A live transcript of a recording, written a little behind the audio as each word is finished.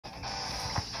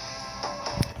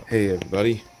Hey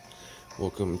everybody,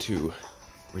 welcome to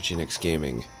Richie Nix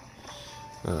Gaming.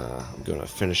 I'm going to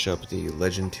finish up the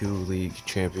Legend 2 League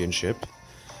Championship,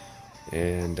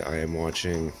 and I am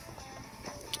watching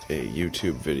a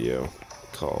YouTube video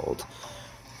called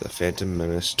The Phantom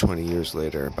Menace 20 Years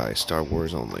Later by Star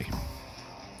Wars Only.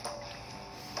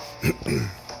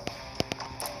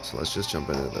 So let's just jump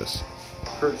into this.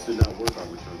 Kurtz did not work on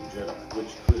Return of the Jedi,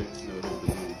 which critics noted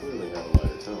the movie clearly had a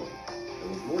lighter tone,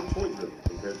 and was more toy-driven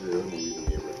compared to the other movies in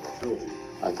the original trilogy.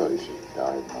 I thought he should have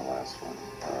died in the last one,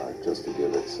 just to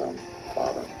give it some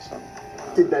bottom, some...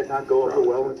 Did that not go over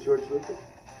well with George Lucas?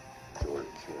 George,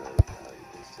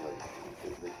 it's like,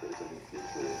 if there's any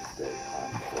future dead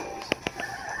Han kills.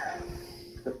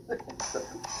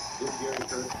 Did Gary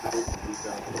Kurtz predict the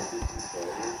newfound focus in Star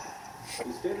Wars?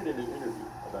 He stated in an interview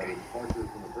about his departure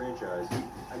from the franchise,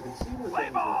 "I could see where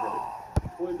things were headed.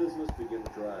 Toy business began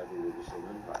to drive the Lucasfilm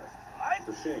empire. It's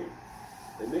a shame.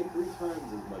 They make 3 times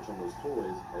as much on those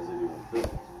toys as they do on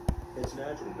films. It's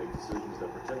natural to make decisions that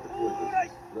protect the toy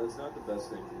business, but that's not the best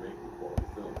thing for making a quality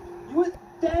film." You weren't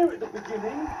there at the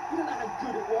beginning. You don't know how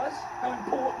good it was, how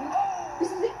important. This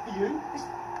is it for you. This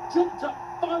jumped up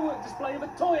firework display of a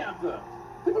toy advert.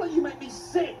 People like you make me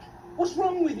sick. What's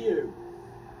wrong with you?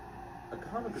 A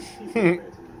comic critique of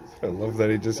Phantom Menace. I love that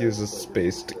he just used a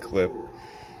spaced clip.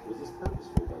 Was this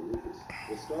purposeful by Lucas?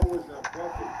 Was Star Wars not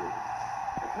thoughtfully driven?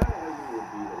 A counter-argument would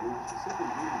be that Lucas is simply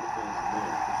meeting the fans'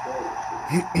 demand for Star Wars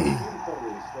stories. It became part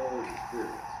of the Star Wars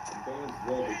experience, and fans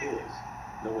love the toys.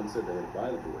 No one said they had to buy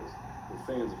the toys, but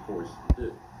fans, of course,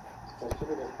 did. The most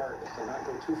difficult part is to not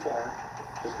go too far,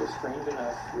 just go strange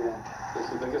enough. Yeah. It's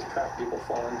the biggest trap people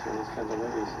fall into in these kinds of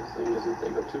movies, is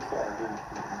they go too far.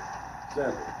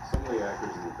 Sadly, some of the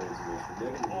actors in the Phantom Menace were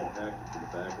negatively impacted from the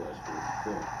backlash towards the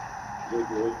film. Jake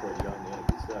Lloyd played young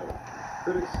Anakin Skywalker.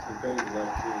 Critics and fans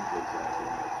liked seeing Jake's acting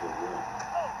in episode 1.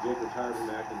 Jake retired from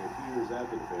acting a few years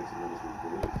after the Phantom Menace was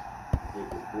released.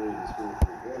 Jake was bullied in school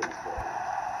for his wearing style.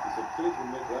 He said kids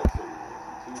would make lightsaber noise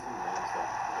and tease him nonstop.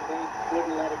 They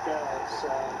wouldn't let it go,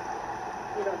 so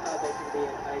you know how they can be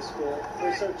in high school.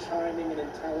 They're so charming and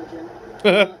intelligent.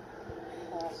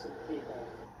 Awesome people.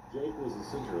 Jake was the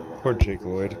center of a Poor Jake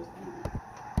Lloyd.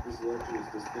 This lecture is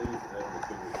disdain for having a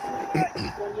finger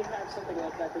When you have something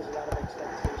like that, there's a lot of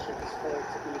expectations for it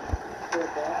to be for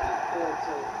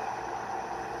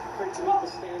it to meet the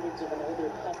standards of an older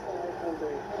couple, and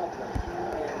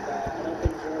I don't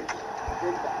think George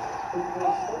did that.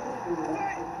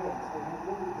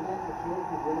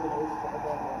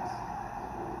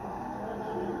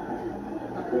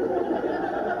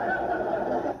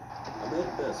 Ahmed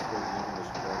Best played the infamous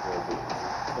Jar Jar Binks.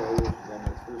 Star Wars was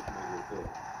Ahmed's first major film.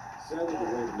 Sadly, the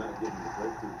role did not give him the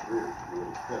breakthrough career you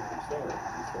would expect from starring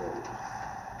in Star Wars.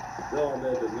 Though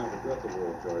Ahmed does not regret the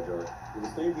role of Jar Jar, the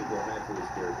disdain people had for his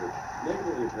character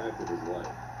negatively impacted his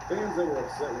life. Fans that were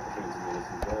upset with the Phantom Menace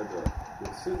and Jar Jar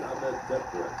would send Ahmed death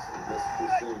threats and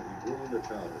messages saying he ruined their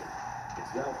childhood.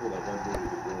 It's doubtful that one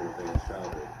movie could ruin a fan's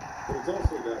childhood, but it's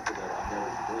also doubtful that Ahmed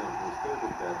is to blame for his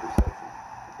character's bad perception.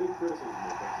 A big criticism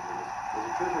of Phantom Menace was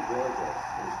a trip of Jar Jar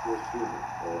and his forced humor,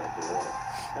 all after all.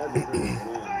 As the film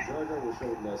went on, Jar Jar was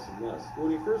shown less and less.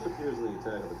 When he first appears in the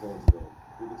Attack of the Clones film,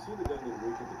 we can see the Gungan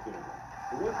wink at the camera.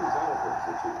 But what comes out of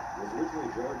Episode 2 was originally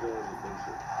Jar Jar's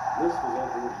adventure. This was all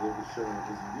George Lucas showing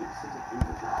his unique sense of humor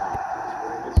to the comic.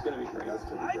 It's going to be great. That's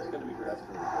going to be great. It's going to be great. That's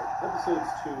going to be great. Episodes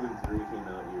 2 and 3 came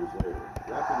out years later,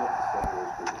 wrapping up the Star Wars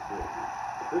prequel trilogy.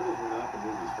 The prequels were not the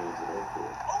movies fans had hoped for.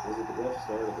 Was it the rough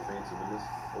start of the Phantom Menace,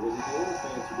 or was it the older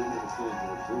fans who didn't understand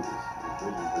George Lucas and his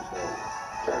vision for Star Wars?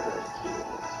 Jar Jar is key to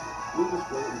this. Lucas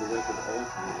wrote and directed all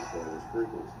 3 of the Star Wars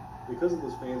prequels. Because of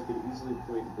this, fans could easily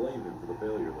point and blame him for the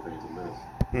failure of the Phantom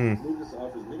Menace. Lucas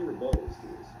offers many rebuttals to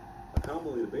this. A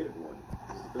commonly debated one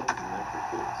is the film is meant for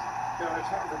kids. You know, it's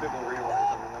hard for people to realize,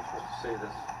 I mean, I'm supposed to say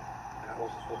this, I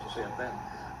wasn't supposed to say it then,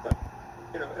 but,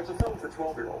 you know, it's a film for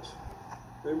 12-year-olds.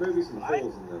 There may be some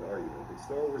holes in that argument, but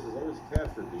Star Wars has always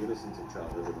captured the innocence of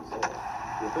childhood in us all.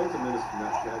 The Phantom Menace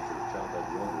cannot capture the childhood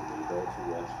wonder of the adults who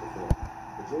watched the film.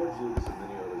 But George Lucas and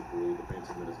many others believe the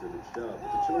Phantom Menace did its job,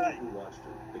 but the children who watched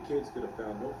it, the kids could have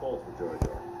found no fault with Jar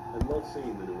Jar, and loved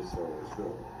seeing the newest Star Wars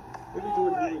film. Maybe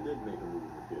George really did make a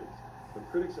movie for kids, but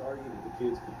critics argue that the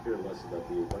kids could care less about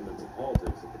the abundance of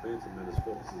politics that the Phantom Menace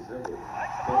focuses heavily.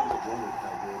 Fans have wondered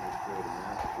how George has created a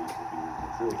masterpiece with the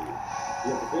original trilogy.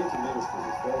 Yet the Phantom Menace was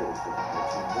a Star Wars film that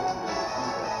seemed more than ever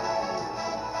compact than any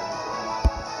other film in the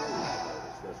franchise. Truly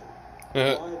special.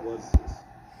 Why was this?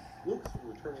 Lucas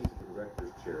was returning to the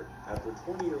director's chair after a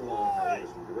 20-year-long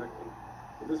hiatus from directing,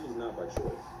 but this was not by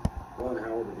choice. Ron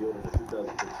Howard revealed in a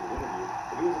 2015 interview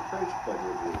that he was approached by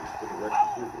George Lucas to direct the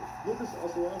prequel. Lucas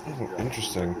also offers Oh,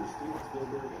 interesting. directors Steven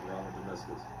Spielberg and Robert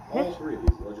Zemeckis. All three of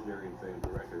these legendary and famed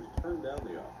directors turned down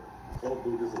the offer and told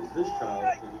Lucas it was his child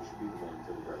and he should be the one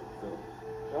to direct the film.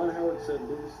 Ron Howard said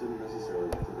Lucas didn't necessarily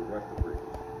want to direct the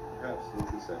prequels. Perhaps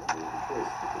Lucas had made the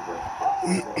choice to direct the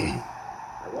films.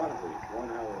 Ironically, Ron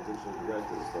Howard eventually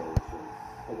directed a Star Wars film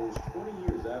almost 20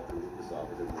 years after Lucas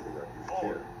offered him the director's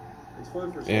chair. It's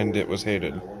fun for Star And Wars it was fans,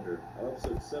 hated. and I wonder how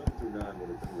episodes 7 through 9 would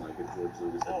have been like if George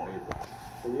Lucas had made them.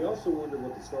 But we also wonder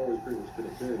what the Star Wars prequels could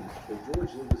have been if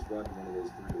George Lucas brought in one of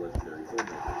those three legendary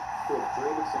filmmakers who have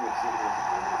created some of cinema's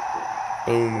greatest films.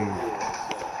 Boom.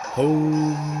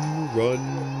 Home run.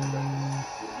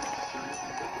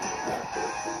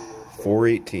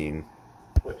 418.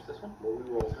 Which, this one? Well, we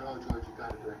were all, oh, George, you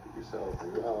gotta direct it yourself.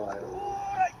 And we, oh, I don't know.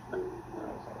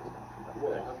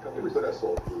 Well, how come you put us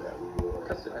all through that?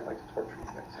 Because I like to torture you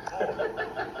guys.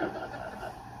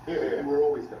 Yeah, we're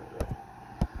always gonna direct.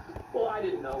 Well, I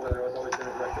didn't know whether I was always going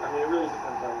to direct it. I mean, it really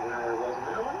depends on where I was. I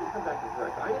mean, I wanted to come back and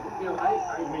direct. I didn't, you know,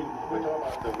 I mean, we're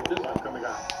talking about this one coming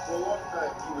out. For a long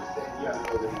time, he was saying he didn't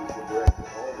know that he was going to direct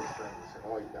it. All his friends said,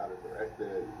 oh, you gotta direct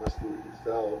it. You must do it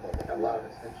yourself. I got a lot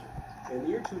of attention. In the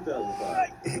year 2005,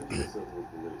 Lucas was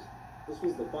released. This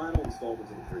was the final installment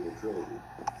in the prequel trilogy.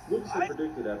 Lucas had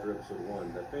predicted after Episode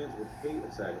 1 that fans would hate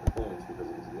Attack of the Clones because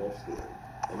of its love story,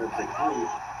 and Episode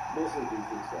 3 mostly due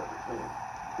to its darker tone.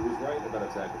 He was right about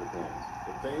Attack of the Clones.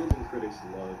 The fans and critics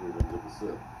loved Revenge of the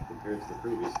Sith compared to the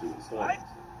previous two installments.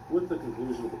 With the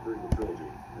conclusion of the prequel trilogy,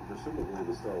 and presumably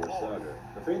the Star Wars saga,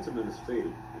 The Phantom Menace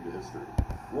faded into history.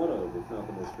 One of, if not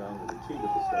the most dominant achievement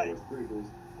of the Star Wars prequels,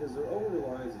 is their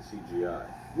over-reliance on CGI.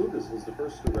 Lucas was the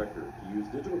first director to use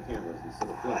digital cameras instead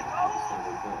of film as a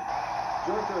standard film.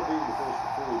 Jar Jar being the first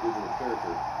fully digital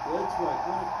character led to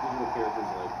iconic digital characters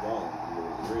like Gollum from Lord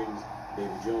of the Rings,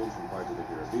 Davy Jones from Pirates of the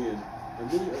Caribbean, and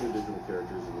many other digital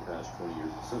characters in the past 20 years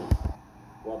of cinema.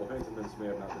 While The Phantom Menace may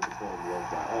have not been the film loved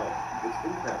by all, its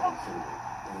impact on cinema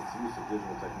and its use of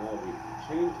digital technology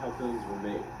changed how films were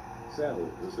made. Sadly,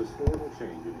 this historical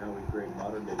change in how we create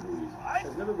modern-day movies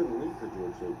has never been linked to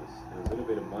George Lucas and his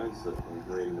innovative mindset when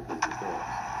creating the prequel films.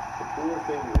 The poor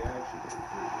fan reaction to the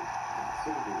prequels, and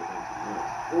specifically The Phantom Menace,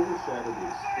 overshadowed the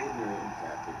extraordinary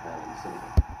impact it had on cinema.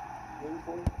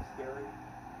 Painful, scary,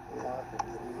 a lot of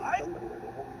things. And you need somebody that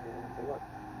will hold your hand and say, look,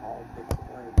 I'll take the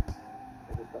blame.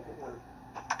 If it doesn't work,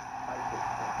 I take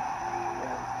the blame.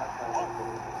 And that's how I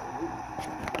feel.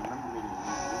 I remember meeting you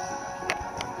and Lisa after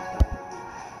I was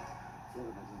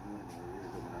Jordan hasn't been doing it in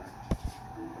years and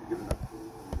I've given up for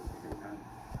a time.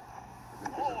 I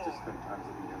think I've just spent time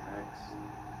looking at Max.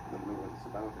 I don't know what it's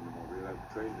about anymore. Really, I've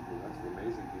trained to do lots of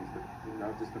amazing things, but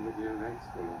now I've just been looking at Max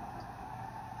for a long time.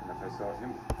 And if I saw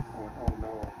him, I went, oh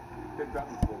no, they've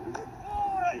gotten for real.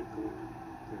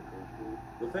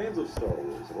 The fans of Star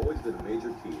Wars have always been a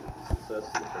major key to the success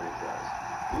of the franchise.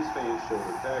 These fans show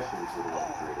their passion for the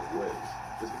in creative ways.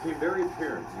 This became very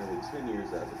apparent nearly 10 years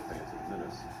after The Phantom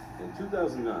Menace. In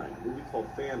 2009, a movie called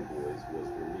Fanboys was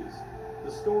released.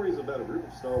 The story is about a group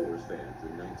of Star Wars fans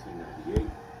in 1998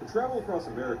 who travel across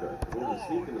America in order to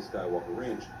sneak into Skywalker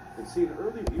Ranch and see an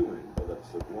early viewing of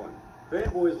Episode 1.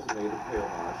 Fanboys was made to pay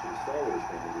homage to the Star Wars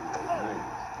fans in the late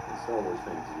 90s, and Star Wars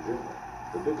fans in general.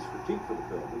 The biggest critique for the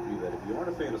film would be that if you aren't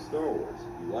a fan of Star Wars,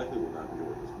 you likely will not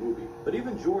enjoy this movie. But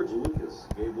even George Lucas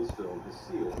gave this film his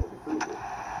seal of approval,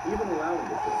 even allowing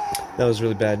the film to That was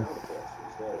really bad.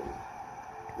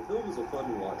 The film is a fun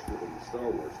watch for the Star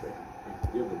Wars fan, and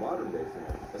can give the modern-day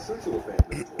fan a sense of the fan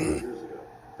from 20 years ago.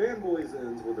 Fanboys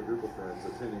ends with a group of friends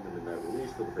attending the midnight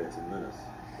release for The Phantom Menace.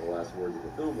 The last words of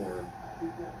the film were,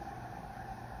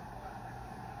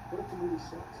 what if the movie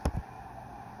sucks?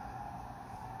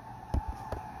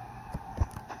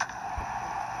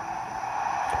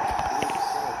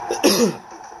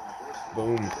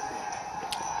 Boom.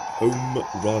 Home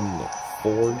run.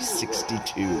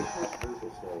 462.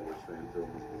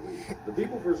 The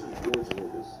People vs. George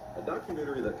Lucas, a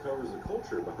documentary that covers the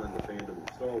culture behind the fandom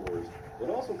of Star Wars, but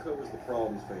also covers the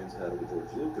problems fans had with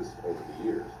George Lucas over the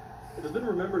years. It has been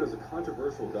remembered as a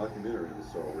controversial documentary in the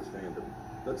Star Wars fandom.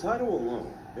 The title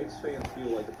alone makes fans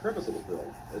feel like the premise of the film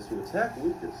is to attack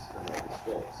Lucas and all his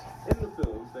faults. In the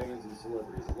film, fans and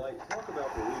celebrities alike talk about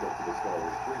the lead-up to the Star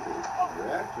Wars prequels and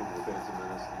reaction to The Phantom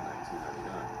Menace in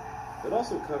 1999. It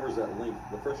also covers at length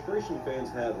the frustration fans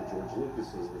had with George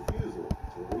Lucas's refusal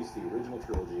to release the original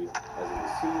trilogy as it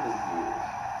was seen in theaters.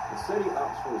 Instead, he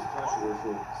opts for his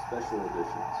controversial special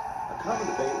editions. A common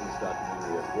debate in this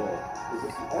documentary as well is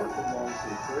if the art belongs to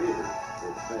the creator or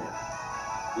the fan.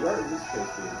 The art in this case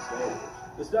being Star Wars.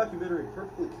 This documentary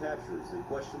perfectly captures the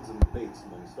questions and debates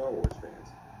among Star Wars fans.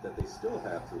 that they still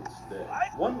have to this day.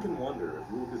 One can wonder if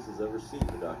Lucas has ever seen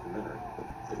the documentary.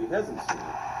 If he hasn't seen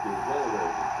it, he is well aware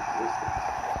of its existence.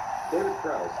 David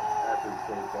Prowse, after he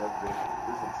played Darth Vader in the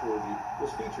original trilogy,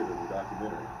 was featured in the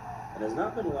documentary, and has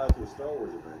not been allowed to a Star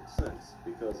Wars event since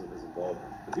because of his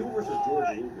involvement. The People vs. George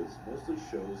Lucas mostly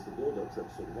shows the build-up to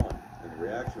Episode 1 and the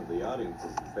reaction of the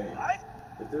audiences and fans.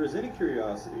 If there is any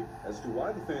curiosity as to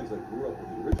why the fans that grew up with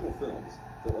the original films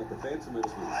felt like The Phantom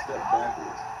Menace was a step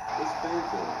backwards, this fan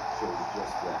film shows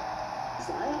just that.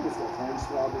 So I almost got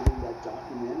hornswoggled in that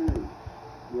documentary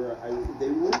where they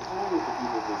weren't calling it The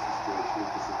People versus George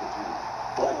Lucas at the time.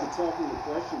 But I could tell from the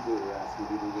questions they were asking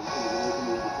me, they were making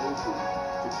an invitation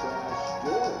to trash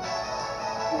George.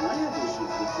 And I have issues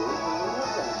with George, and I love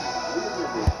that man. I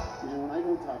never, and I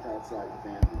don't talk outside the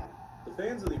family. The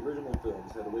fans of the original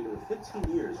films had to wait over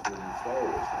 15 years for a new Star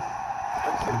Wars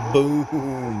Boom.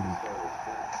 film.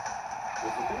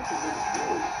 Was The Phantom Menace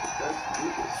really the best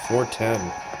Lucas? 410.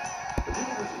 The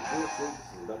People vs. George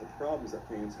Lucas is about the problems that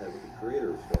fans had with the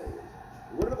creator of Star Wars.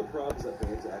 What are the problems that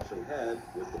fans actually had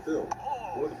with the film?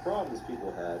 What are the problems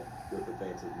people had with The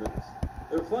Phantom Menace?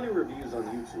 There are plenty of reviews on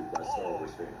YouTube by Star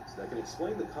Wars fans that can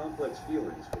explain the complex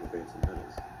feelings for The Phantom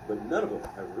Menace, but none of them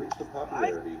have reached the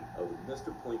popularity of the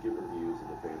Mr. Plinkett reviews of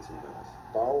The Phantom Menace.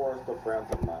 Star Wars The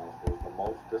Phantom Menace was the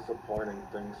most disappointing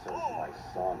thing since my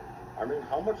son. I mean,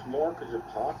 how much more could you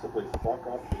possibly fuck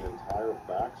up the entire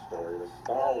backstory to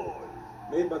Star Wars?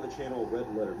 Made by the channel Red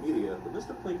Letter Media, the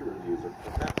Mr. Plinkett reviews are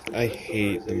perhaps the I best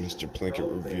hate the summarization Mr. Plinkett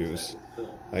of the reviews. film.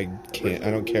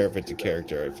 I don't care if it's a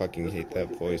character. I fucking hate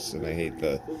that voice, and I hate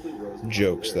the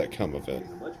jokes that come of it.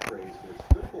 Much praise for its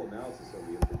critical analysis of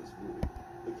the infamous movie.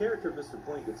 The character of Mr.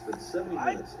 Plinkett spends 70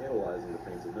 minutes analyzing The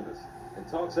Phantom Menace and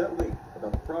talks at length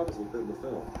about the problems within the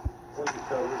film. Plinkett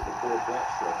covers the core plot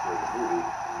structure of the movie,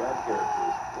 bad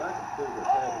characters, lack of clear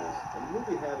protagonists, and the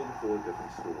movie having 4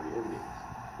 different story endings.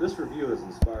 This review has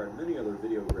inspired many other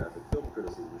videographic film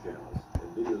criticism channels and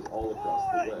videos all across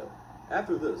the web.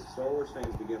 After this, Star Wars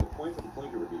fans began to point to the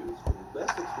Plinkett reviews for the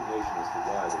best explanation as to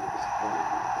why they were disappointed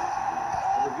with The Phantom Menace.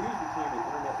 The reviews became an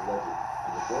internet legend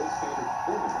and the gold standard for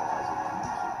film analyzing on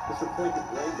YouTube. Mr. Plinkett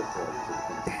blamed the failures of The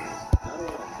Phantom Menace not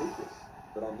only on Lucas,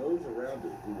 but on those around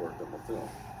it who worked on the film.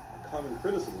 A common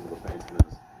criticism of The Phantom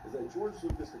Menace is that George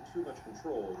Lucas had too much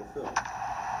control of the film.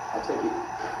 I'll take it.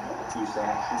 You say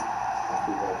action. I'll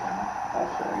do roll camera.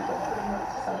 I'll show you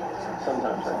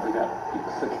sometimes I forget.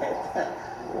 People forget.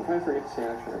 If I forget to say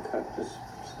action or cut, just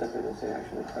step in and say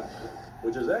action or cut.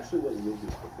 Which is actually what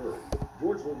Lucas preferred.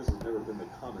 George Lucas has never been the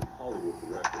common Hollywood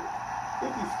director.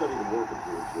 If you study the work of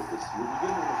George Lucas, you'll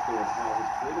begin to understand how his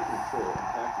creative control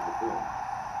impacted the film.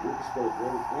 Lucas both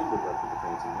wrote and directed The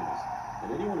Phantom Menace, and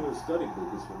anyone who has studied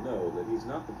Lucas will know that he's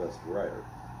not the best writer.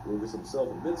 Lucas himself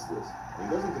admits this, and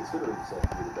he doesn't consider himself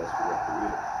to be the best director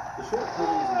either. The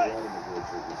shortcomings in the writing of George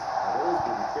Lucas have always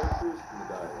been the characters and the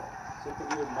dialogue, something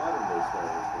even modern-day Star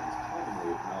Wars fans commonly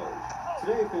acknowledge.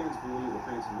 Today, fans believe The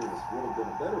Phantom Menace would have been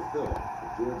a better film if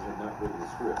George had not written the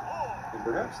script, and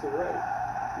perhaps they're right.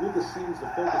 Lucas seems to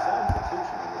focus all his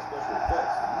attention on the special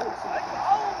effects and looks of The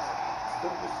Phantom Menace.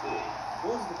 Stuff the story.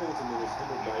 Was The Phantom Menace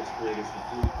hindered by its creator's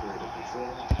complete creative control?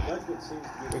 That's what seems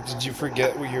to be. Did you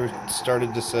forget what you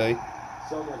started to say?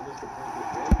 Some like Mr.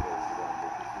 Plinkett ran those about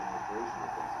Lucas during the creation of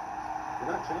The Phantom Menace.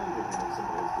 They're not challenging him in some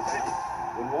of his decisions.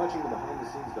 When watching the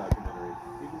behind-the-scenes documentary,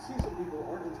 you can see some people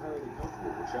aren't entirely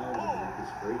comfortable with challenging Lucas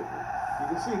creatively. You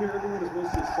can see here everyone is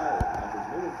mostly silent, and there's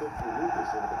no input for Lucas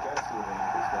over the casting of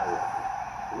Anakin Skywalker.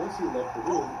 But once he left the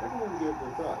room, everyone gave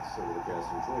their thoughts over the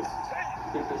casting choices.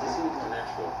 Because it seems more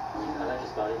natural. I like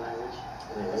his body language.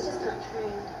 It's just not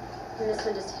trained. And this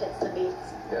one just hits the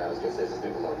beats. Yeah, I was gonna say some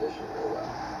people audition real well.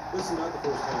 This is not the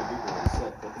first time people on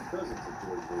set felt the presence of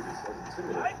George Lucas as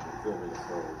intimidating when filming a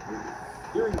Star Wars movie.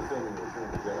 During the filming of Return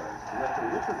of the Jedi, director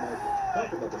Richard Michael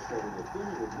talked about the struggle of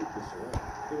filming with Lucas around.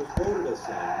 He was quoted as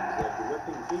saying he was like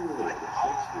directing King Lear with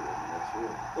Shakespeare in the next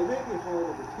room. It may be hard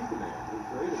to critique the man who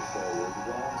created Star Wars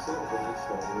while on set of the next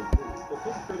Star Wars movie. But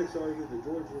film critics argue that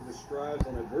George Lucas strives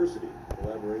on adversity in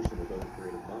collaboration with other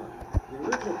creative minds. The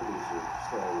original producer of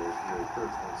Star Wars, Ray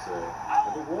Kurtz, once said,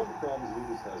 I think one of the problems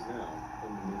Lucas has now,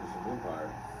 in the Lucasfilm empire,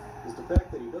 is the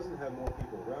fact that he doesn't have more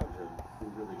people around him who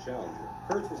really challenge him.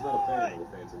 Kurtz was not a fan of The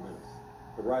Phantom Menace.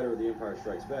 The writer of The Empire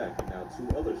Strikes Back and now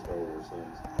 2 other Star Wars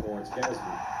films, Lawrence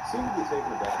Kasdan, seemed to be taken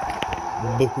aback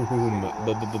by the film.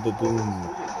 Boom.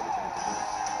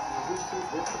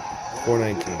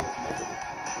 419.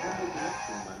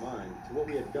 In my mind to what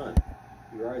we had done.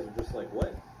 Your eyes are just like,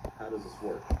 what? How does this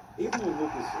work? Even when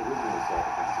Lucas originally saw The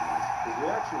Phantom Menace, his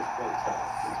reaction was quite tough.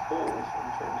 It's bold in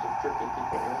terms of jerking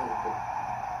people around with it.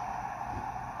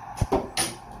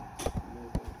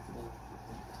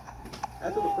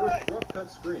 After the first rough cut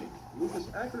screening, Lucas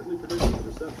accurately predicted the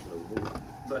reception of the movie.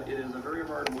 But it is a very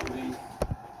hard movie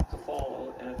to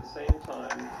follow, and at the same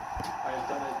time, I have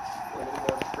done it a little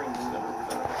more extreme than I've ever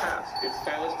done in the past. It's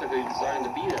stylistically designed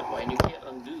to be that way, and you can't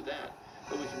undo that.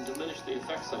 But we can diminish the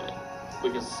effects of it.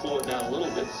 We can slow it down a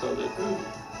little bit so that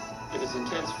if it's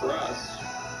intense for us,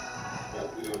 a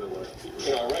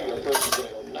regular person's going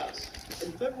to go nuts.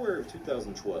 In February of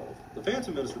 2012, The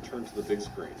Phantom Menace returned to the big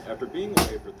screen after being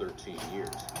away for 13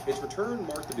 years. Its return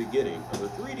marked the beginning of a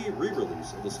 3D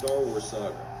re-release of the Star Wars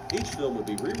saga. Each film would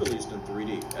be re-released in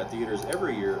 3D at theaters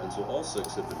every year until all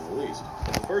 6 had been released.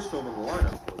 And the first film in the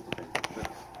lineup was The Phantom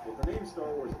Menace. With the name Star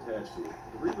Wars attached to it,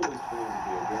 the re-released film would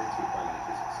be a guaranteed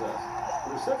financial success.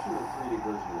 The reception of the 3D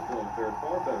version of the film fared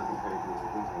far better compared to its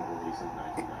original release in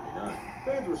 1999.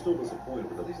 Fans were still disappointed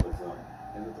with Episode 1,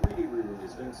 and the 3D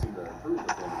re-release didn't seem to improve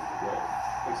the film in any way,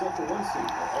 except for one scene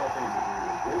that all fans agreed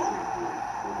was greatly improved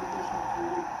with the addition of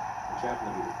 3D, which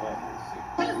happened to be the popular scene.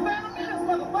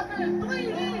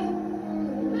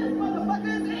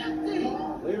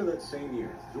 Later that same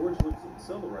year, George Lucas would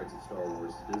sell the rights of Star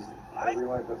Wars to Disney. I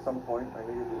realized at some point I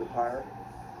needed to retire,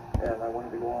 and I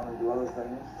wanted to go on and do other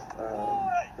things,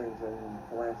 things in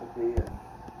philanthropy and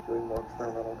doing more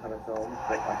experimental kind of films,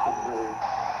 but I couldn't really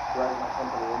drag my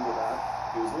company into that.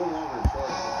 He was no longer in charge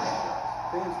of the franchise.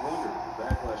 Fans wondered if the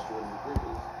backlash towards the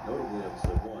prequels, notably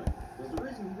Episode 1, was the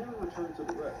reason he never returned to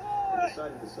the wreck and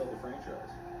decided to sell the franchise.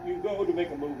 You go to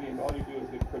make a movie and all you do is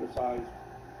get criticized,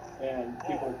 and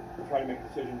people try to make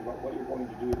decisions about what you're going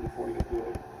to do before you do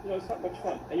it. You know, it's not much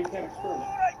fun, and you can't experiment.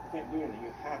 You can't do anything.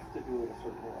 You have to do it a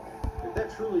certain way. If that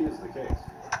truly is the case,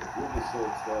 if Lucas sold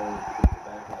Star Wars because of the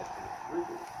backlash to the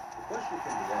prequels, the question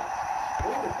can be asked,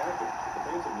 what would have happened if the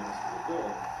Phantom Menace was a film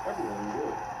everyone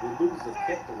enjoyed? Would Lucas have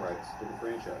kept the rights to the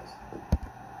franchise?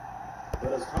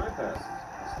 But as time passes,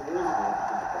 the stories of war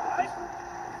become a part of history,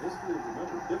 and history is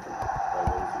remembered differently by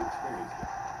those who experienced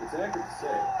it. It's accurate to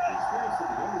say the experience that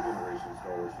the younger generation of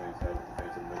Star Wars fans had with the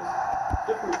Phantom Menace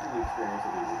differs from the experience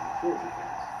of the original trilogy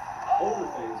fans. Older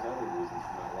fans had their reasons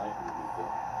for not liking the new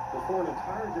film, but for an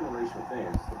entire generation of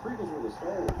fans, the prequels were the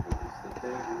Star Wars movies that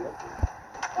they grew up with.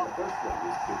 And the first one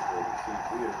these kids were able to see in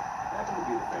theater happened to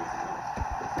be the Phantom Menace.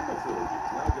 The prequel trilogy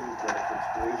is now given credit for its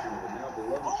creation of a now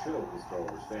beloved show of the Star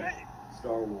Wars family,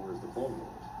 Star Wars: The Clone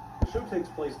Wars. The show takes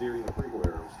place during the prequel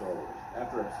era of Star Wars,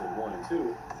 after Episode 1 and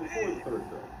 2, before the third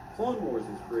film. Clone Wars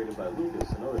was created by Lucas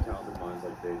and other talented minds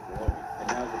like Dave Filoni, and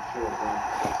now the show has gone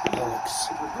to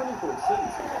it's returning for its second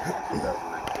season in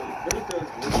 2019. Many fans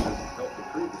believe this has helped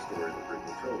improve the story of the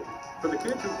prequel trilogy. For the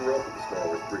kids who grew up with the Star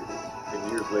Wars prequels, and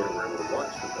years later were able to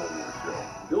watch the Clone Wars show,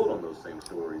 build on those same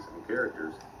stories and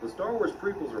characters, the Star Wars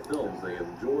prequels are films they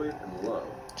enjoy and love.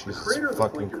 The creator of the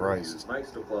Clinker reviews, Mike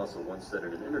Stoklasa, once said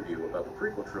in an interview about the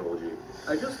prequel trilogy,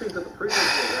 "I just think that the prequels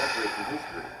will evaporate from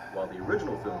history, while the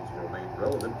original films will remain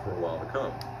relevant for a while to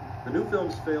come. The new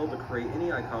films failed to create any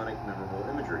iconic, memorable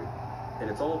imagery, and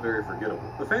it's all very forgettable."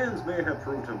 The fans may have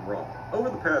proved him wrong. Over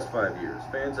the past 5 years,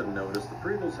 fans have noticed the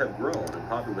prequels have grown in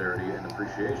popularity and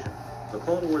appreciation. The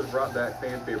Clone Wars brought back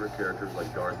fan-favorite characters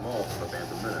like Darth Maul from The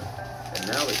Phantom Menace, and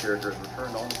now the character has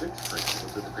returned on the big screen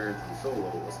with his appearance in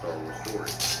Solo: A Star Wars Story.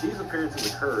 These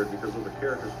appearances occurred because of the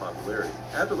character's popularity.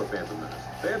 After The Phantom Menace,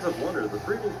 fans have wondered if the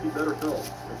prequels would be better films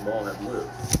if Maul had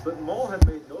lived. But Maul had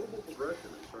made notable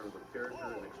progression in terms of character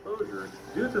and exposure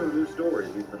due to the new stories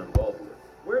he's been involved with.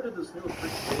 Where did this new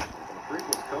appreciation from the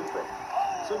prequels come from?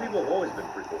 Some people have always been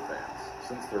prequel fans,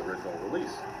 since their original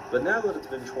release. But now that it's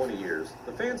been 20 years,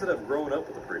 the fans that have grown up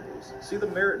with the prequels see the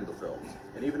merit in the films,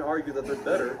 and even argue that they're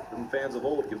better than fans of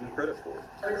old give them credit for.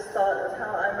 I just thought of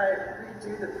how I might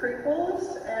redo the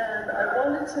prequels, and I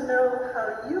wanted to know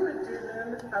how you would do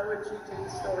them. How would you do the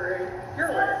story your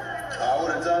way? I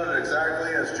would have done it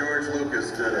exactly as George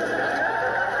Lucas did it.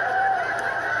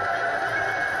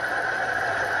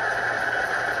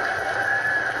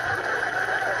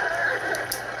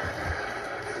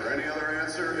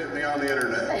 Hit me on the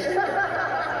internet.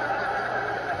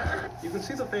 You can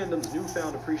see the fandom's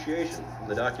newfound appreciation from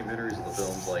the documentaries of the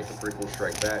films like The Prequel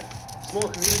Strike Back. Small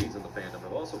communities in the fandom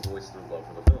have also voiced their love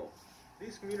for the film.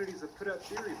 These communities have put out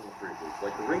theories on the prequels,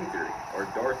 like the Ring Theory, or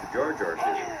Darth Jar Jar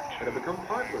Theory, that have become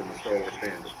popular in the Star Wars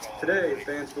fandom. Today,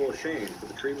 fans feel ashamed for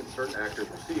the treatment certain actors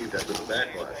received after the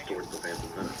backlash towards The Phantom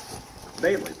Menace.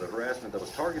 Mainly, the harassment that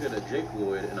was targeted at Jake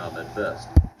Lloyd and Ahmed Best.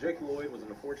 Jake Lloyd was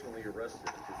unfortunately arrested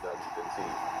in 2015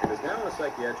 and is now in a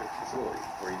psychiatric facility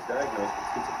where he's diagnosed with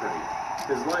schizophrenia.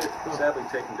 His life has sadly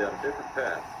taken down a different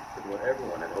path than what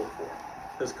everyone had hoped for.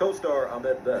 His co-star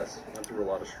Ahmed Best went through a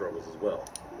lot of struggles as well.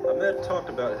 Ahmed talked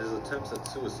about his attempts at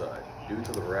suicide due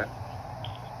to the For any other answer, hit me on the internet. You can see the fandom newfound appreciation from the documentaries of the films like The Prequel Strike Back. Small communities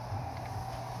in the fandom have also voiced their love for the film. These communities have put out theories on the prequels, like the Ring Theory, or Darth Jar Jar Theory, that have become popular in the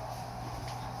Star Wars fandom. Today, fans feel ashamed for the treatment certain actors received after the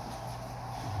backlash towards The Phantom Menace.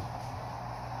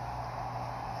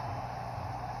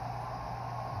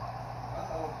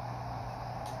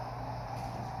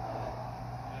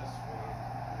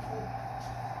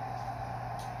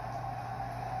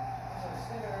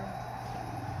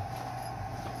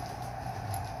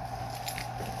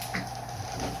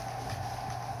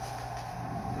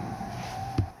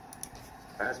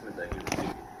 harassment that he was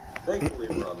seeking. Thankfully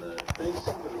for Ahmed, things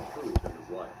seem to have improved in his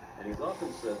life, and he's often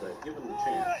said that given the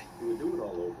chance, he would do it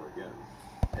all over again.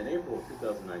 In April of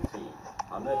 2019,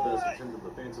 Ahmed Best attended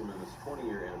the Phantom Menace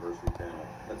 20-year anniversary panel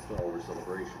at Star Wars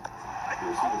Celebration. He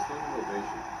received a standing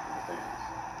ovation from the fans.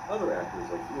 Other actors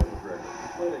like Ewan McGregor, who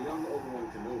played a young Obi-Wan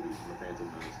Kenobi in the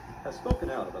Phantom Menace, have spoken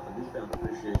out about the newfound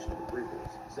appreciation of the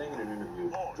prequels, saying in an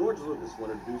interview, George Lucas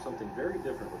wanted to do something very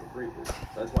different with the prequels.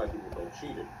 That's why people felt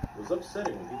cheated. It was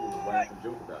upsetting when people would laugh and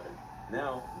joke about it.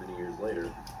 Now, many years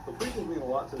later, the prequels mean a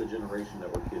lot to the generation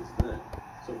that were kids then.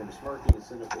 So from smirking and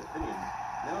cynical opinions,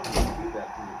 now I'm getting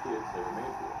feedback from the kids they were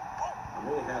made for. I'm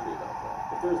really happy about that.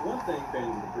 If there's one thing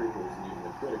fans of the prequels and even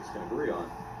the critics can agree on,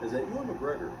 is that Ewan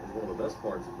McGregor is one of the best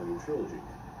parts of the new trilogy.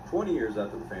 20 years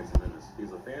after The Phantom Menace,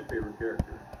 he's a fan-favorite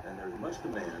character, and there's much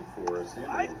demand for a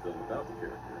standalone film about the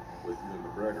character, with Ewan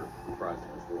McGregor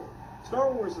reprising his role. Star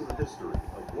Wars is a history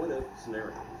of what-if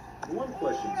scenarios. The one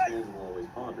question fans will always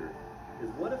ponder is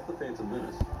what if The Phantom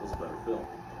Menace was a better film?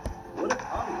 What if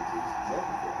audiences loved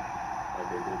the film, like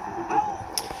they did for the original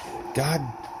story? God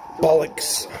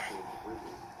bollocks.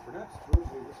 Perhaps George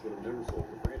Lucas would have never sold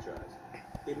the franchise.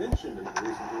 He mentioned in a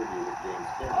recent interview with James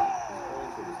Cameron his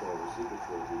plans for the Star Wars sequel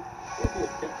trilogy if he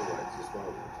had kept the rights to Star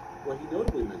Wars. What he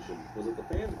notably mentioned was that the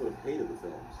fans would have hated the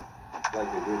films, like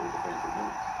they did with The Phantom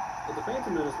Menace. But The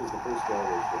Phantom Menace was the first Star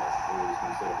Wars film released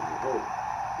instead of A New Hope,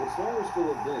 would Star Wars still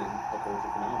have been a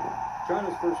cultural phenomenon?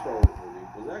 China's first Star Wars movie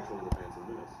was actually The Phantom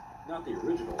Menace. Not the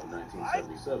original in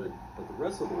 1977, but the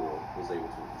rest of the world was able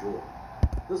to enjoy.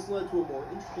 This led to a more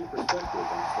interesting perspective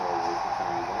on Star Wars for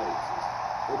Chinese audiences.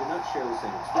 They did not share the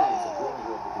same experience of growing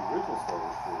up with the original Star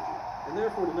Wars trilogy, and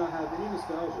therefore did not have any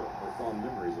nostalgia or fond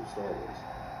memories of Star Wars.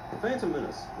 The Phantom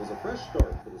Menace was a fresh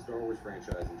start for the Star Wars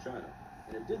franchise in China,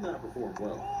 and it did not perform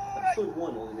well. Episode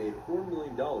 1 only made $4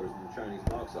 million in the Chinese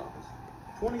box office.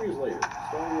 20 years later,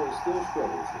 Star Wars still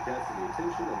struggles to capture the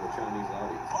attention of the Chinese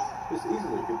audience. This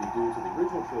easily could be due to the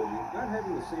original trilogy not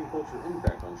having the same cultural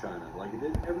impact on China like it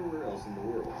did everywhere else in the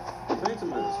world. The Phantom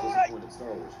Menace disappointed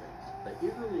Star Wars fans. They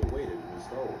eagerly awaited a new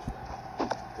Star Wars film.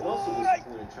 It also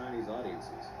disappointed Chinese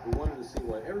audiences, who wanted to see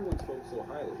why everyone spoke so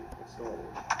highly of Star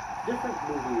Wars. Different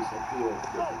movies appeal to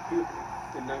different people.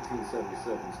 In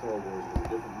 1977, Star Wars was a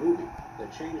different movie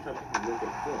that changed how people look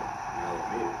at film and how it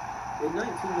made it. In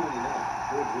 1999,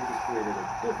 George Lucas created a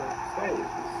different Star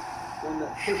Wars movie, one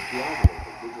that pushed the envelope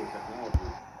of digital technology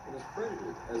and is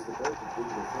credited as the birth of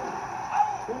digital film.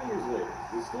 20 years later,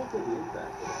 we still feel the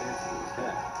impact that the Phantom Menace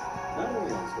had, not only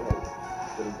on Star Wars,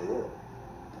 but in the world.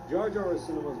 Jar Jar is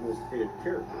cinema's most hated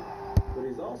character, but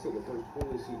he's also the first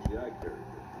fully CGI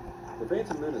character. The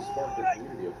Phantom Menace sparked a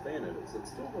community of fan edits that's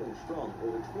still going strong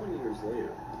over 20 years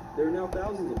later. There are now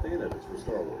thousands of fan edits for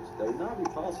Star Wars that would not be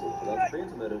possible without the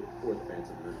Phantom edit or the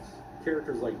Phantom Menace.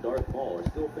 Characters like Darth Maul are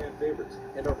still fan favorites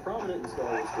and are prominent in Star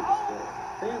Wars to this day.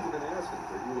 Fans have been asking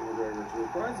for Ewan McGregor to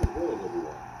reprise his role as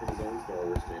Obi-Wan in his own Star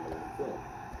Wars standalone film.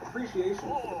 Appreciation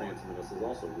for the Phantom Menace has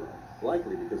also grown,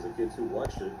 likely because the kids who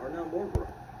watched it are now more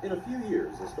grown. In a few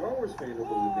years, the Star Wars fandom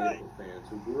will be made up of fans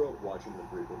who grew up watching the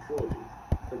prequel trilogy.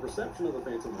 The perception of the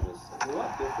Phantom Menace is a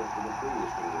lot different from the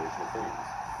previous generation of fans.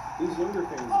 These younger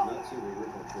fans did not see the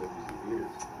original trilogies in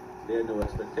theaters. They had no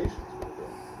expectations for the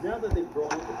film. Now that they've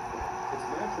grown up with the film, it's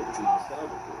natural to be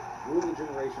nostalgic for it. Will the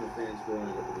generation of fans growing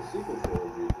up with the sequel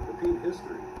trilogy repeat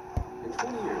history? In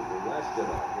 20 years, The Last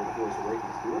Jedi or The Force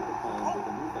Awakens grew up upon with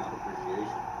a newfound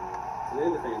appreciation. Today,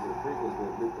 the fans of the prequels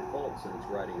will admit the faults in its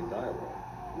writing and dialogue.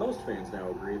 Most fans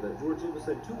now agree that George Lucas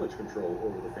had too much control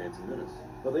over the Phantom Menace,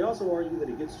 but they also argue that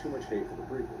he gets too much hate for the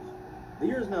prequels. The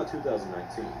year is now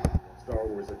 2019. Star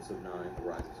Wars Episode 9, The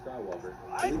Rise of Skywalker,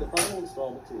 will be the final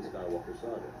installment to the Skywalker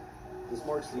saga. This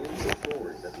marks the end of the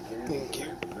story that began with the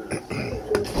Phantom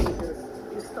Menace.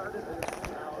 He started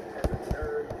out as a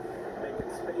nerd,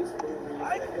 making space movies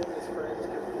that him and his friends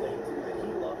could relate to, that he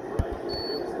loved writing,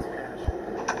 it was his passion.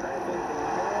 And I think the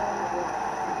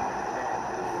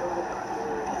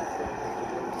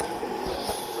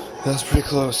That's pretty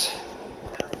close. I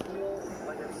feel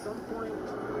like at some point,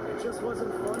 it just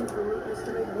wasn't fun for Lucas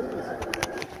to make movies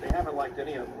anymore. They haven't liked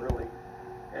any of them, really.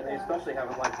 And they especially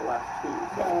haven't liked the last two.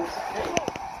 So, hey,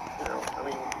 you know, I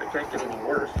mean, they can't get any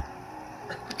worse.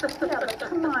 Yeah, but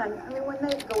come on. I mean, when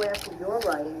they go after your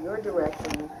writing, your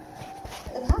direction,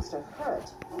 it has to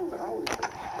hurt. Oh, it always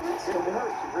hurts. It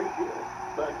hurts a great deal.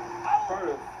 But part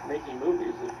of making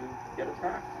movies is you get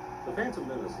attacked. The Phantom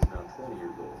Menace is now 20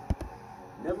 years old.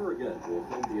 Never again will a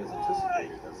film be as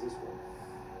anticipated as this one.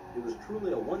 It was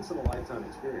truly a once-in-a-lifetime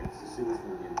experience to see this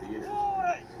movie in theaters in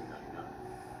 1999.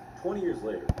 20 years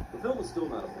later, the film is still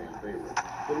not a fan favorite,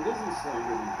 but it isn't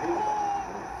slandered and hated on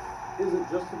anymore. Is it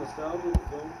just a nostalgia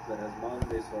film that has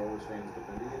modern-day Star Wars fans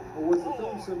defending it, or was the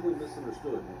film simply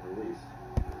misunderstood when released?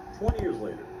 20 years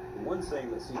later, the one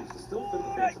saying that seems to still fit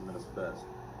the Phantom Menace best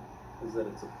is that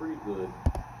it's a pretty good,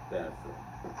 bad film.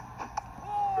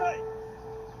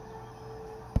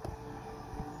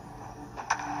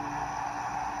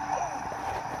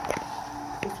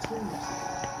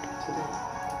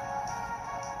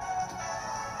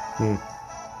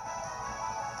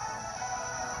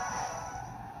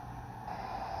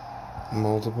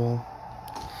 Multiple?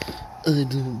 I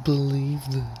don't believe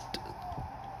that.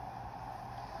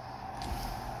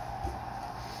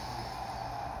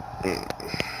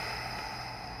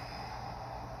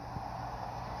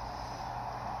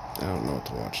 I don't know what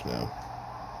to watch now.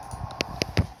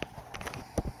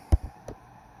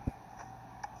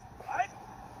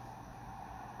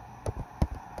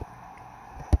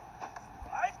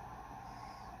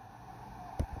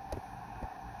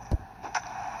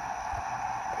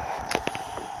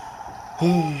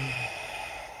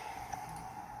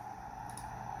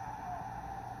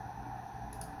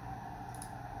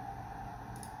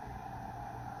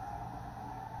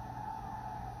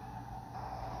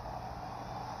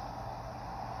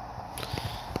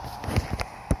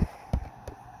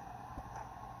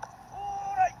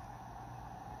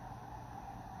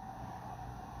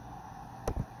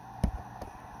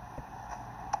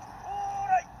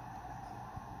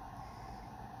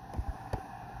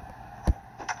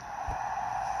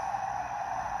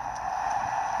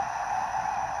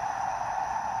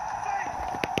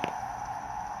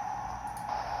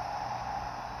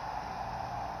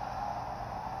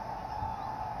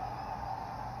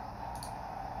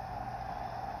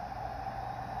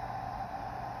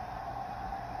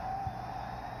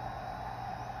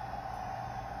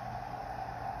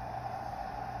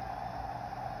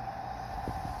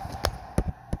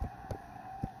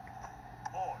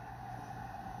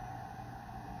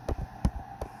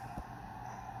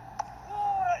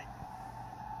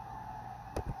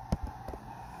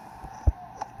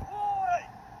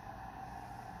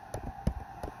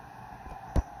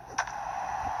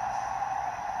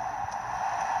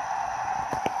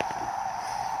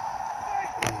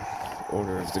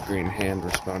 Order of the Green Hand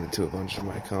responded to a bunch of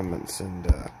my comments, and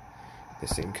they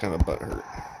seem kind of butthurt.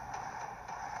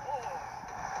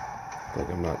 Like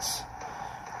I'm nuts.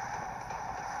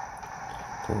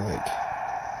 Like,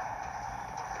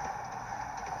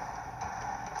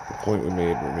 the point we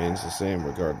made remains the same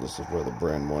regardless of whether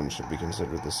Brand 1 should be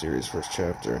considered the series' first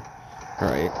chapter.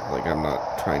 Right? Like, I'm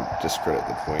not trying to discredit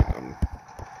the point.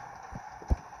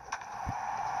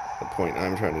 The point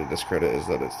I'm trying to discredit is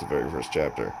that it's the very first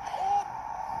chapter.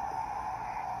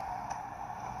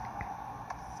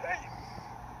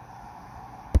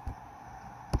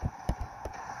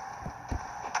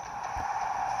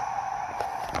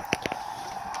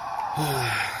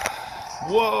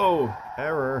 Whoa!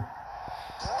 Error.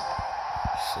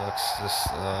 Sucks to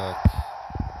suck.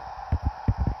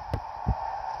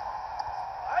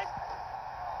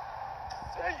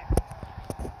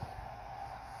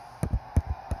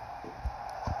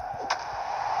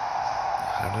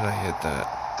 How did I hit that?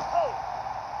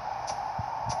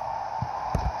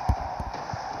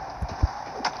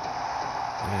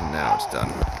 And now it's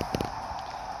done.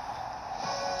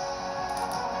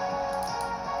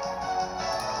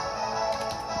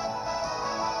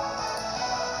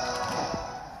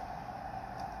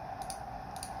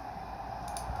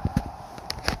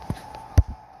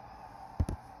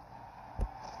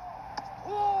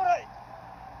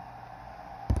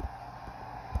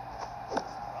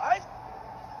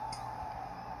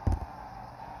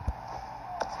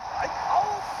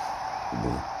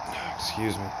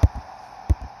 Excuse me.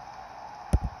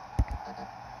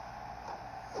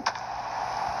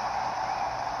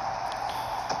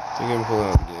 You can pull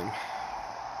out the game.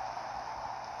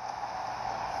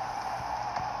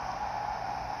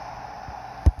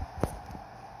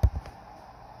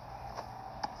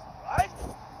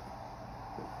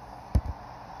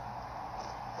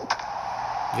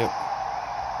 Yep.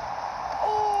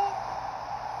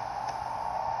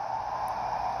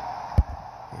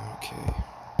 Okay.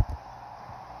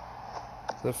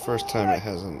 The first time it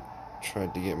hasn't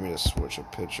tried to get me to switch a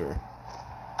pitcher.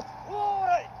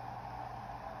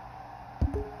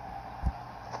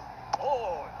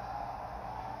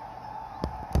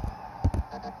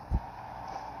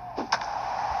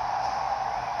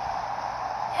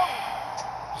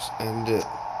 Just end it.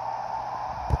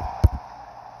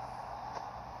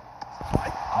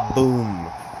 Boom.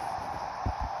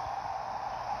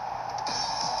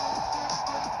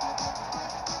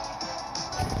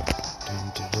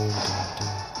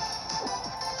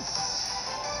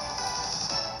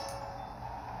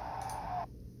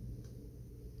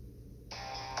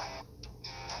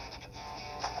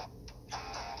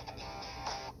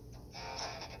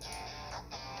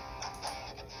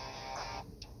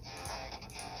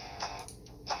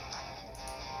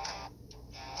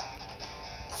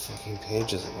 fucking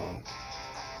page is it on?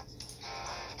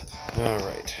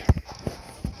 Alright.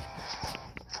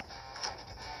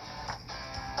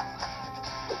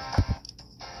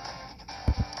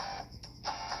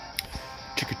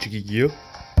 Chicka chicka yeah.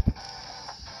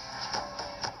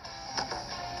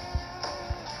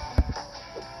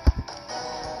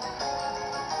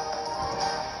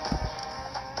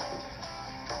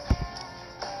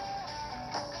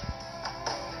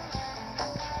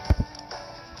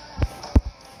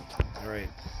 Alright,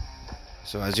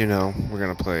 so as you know, we're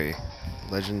going to play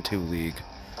Legend 2 League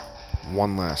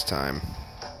one last time,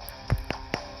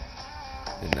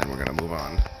 and then we're going to move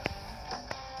on.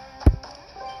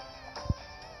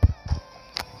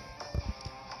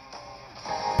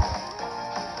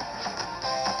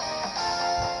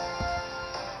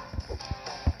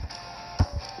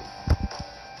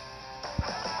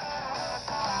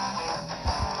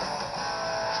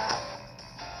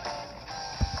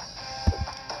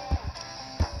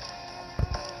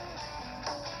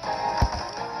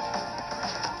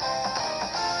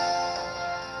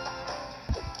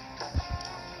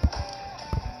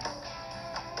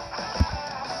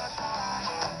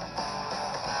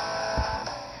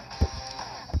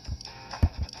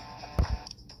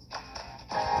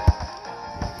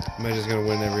 Am I just gonna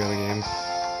win every other game?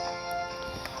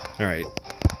 Alright.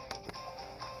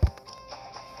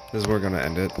 This is where we're gonna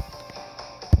end it.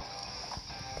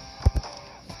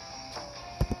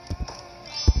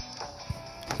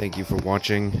 Thank you for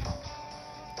watching.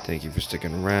 Thank you for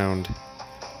sticking around.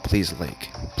 Please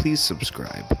like, please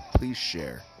subscribe, please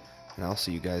share, and I'll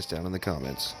see you guys down in the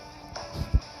comments.